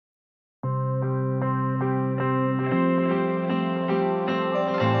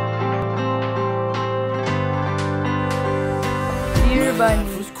Bunny.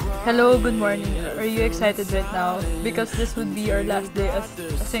 Hello, good morning. Are you excited right now? Because this would be our last day as a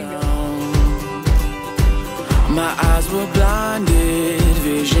single. My eyes were blinded,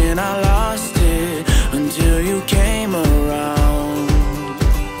 vision I lost it until you came around.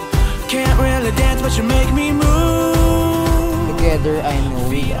 Can't really dance but you make me move. Together I know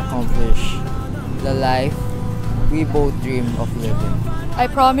we'll accomplish the life we both dream of living. I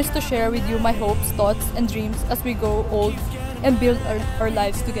promise to share with you my hopes, thoughts, and dreams as we grow old and build our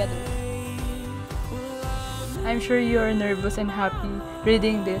lives together. I'm sure you are nervous and happy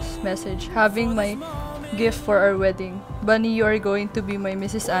reading this message, having my gift for our wedding. Bunny, you are going to be my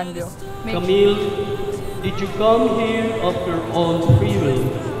Mrs. Andrew. Camille, did you come here of your own free will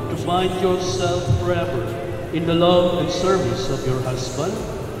to bind yourself forever in the love and service of your husband?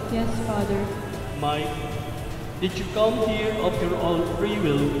 Yes, Father. Mike, did you come here of your own free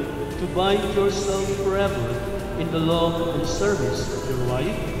will to bind yourself forever in the love and service of your wife?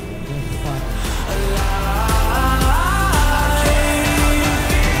 Yes, Father.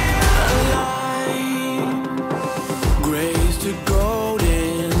 Grays to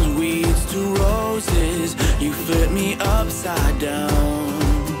golden, weeds to roses. You flip me upside down.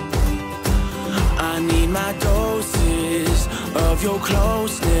 I need my doses of your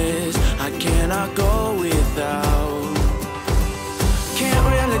closeness. I cannot go without. Can't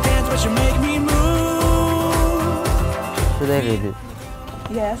really dance, but you make me move. Should I read it?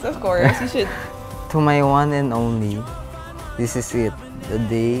 Yes, of course, you should. To my one and only, this is it, the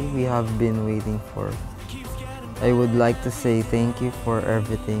day we have been waiting for. I would like to say thank you for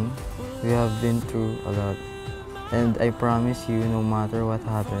everything. We have been through a lot. And I promise you, no matter what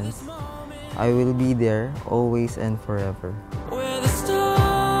happens, I will be there always and forever. Where the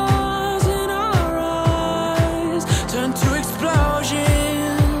stars in our eyes turn to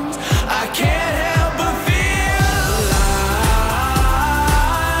explosions, I can't help but feel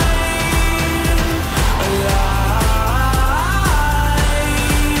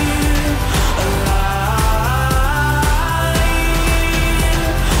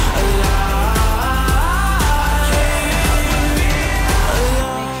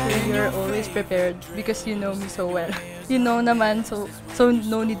prepared because you know me so well. You know naman, so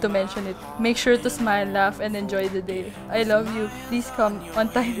no need to mention it. Make sure to smile, laugh, and enjoy the day. I love you. Please come on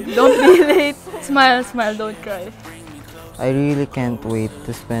time. Don't be late. Smile, smile, don't cry. I really can't wait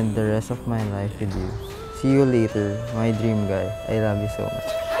to spend the rest of my life with you. See you later, my dream guy. I love you so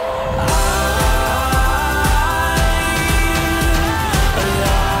much.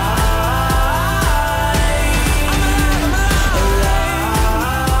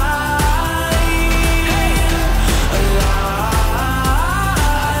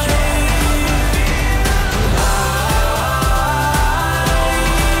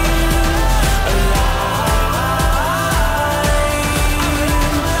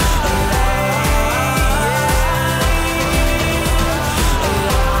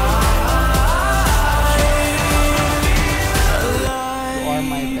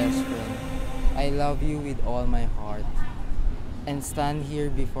 I love you with all my heart and stand here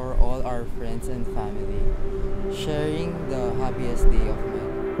before all our friends and family, sharing the happiest day of my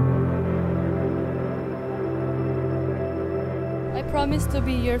life. I promise to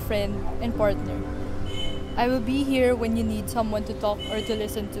be your friend and partner. I will be here when you need someone to talk or to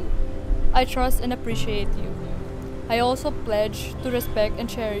listen to. I trust and appreciate you. I also pledge to respect and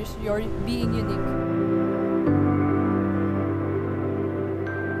cherish your being unique.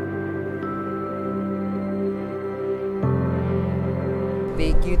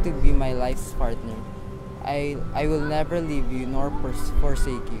 Take you to be my life's partner. I will never leave you nor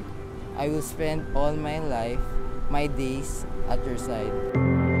forsake you. I will spend all my life, my days at your side.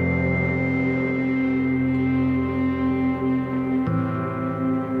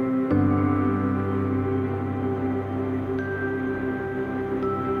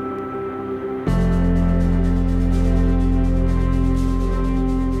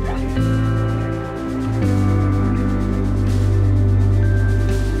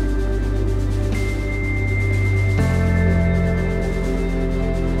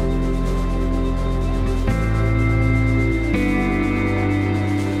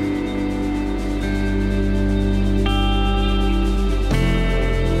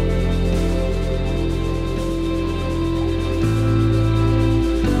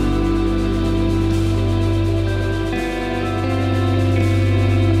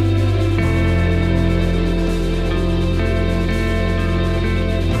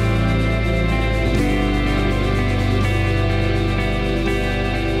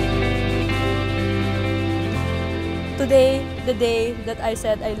 Today, the day that I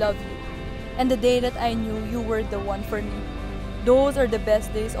said I love you, and the day that I knew you were the one for me. Those are the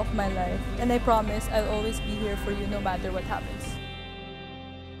best days of my life, and I promise I'll always be here for you no matter what happens.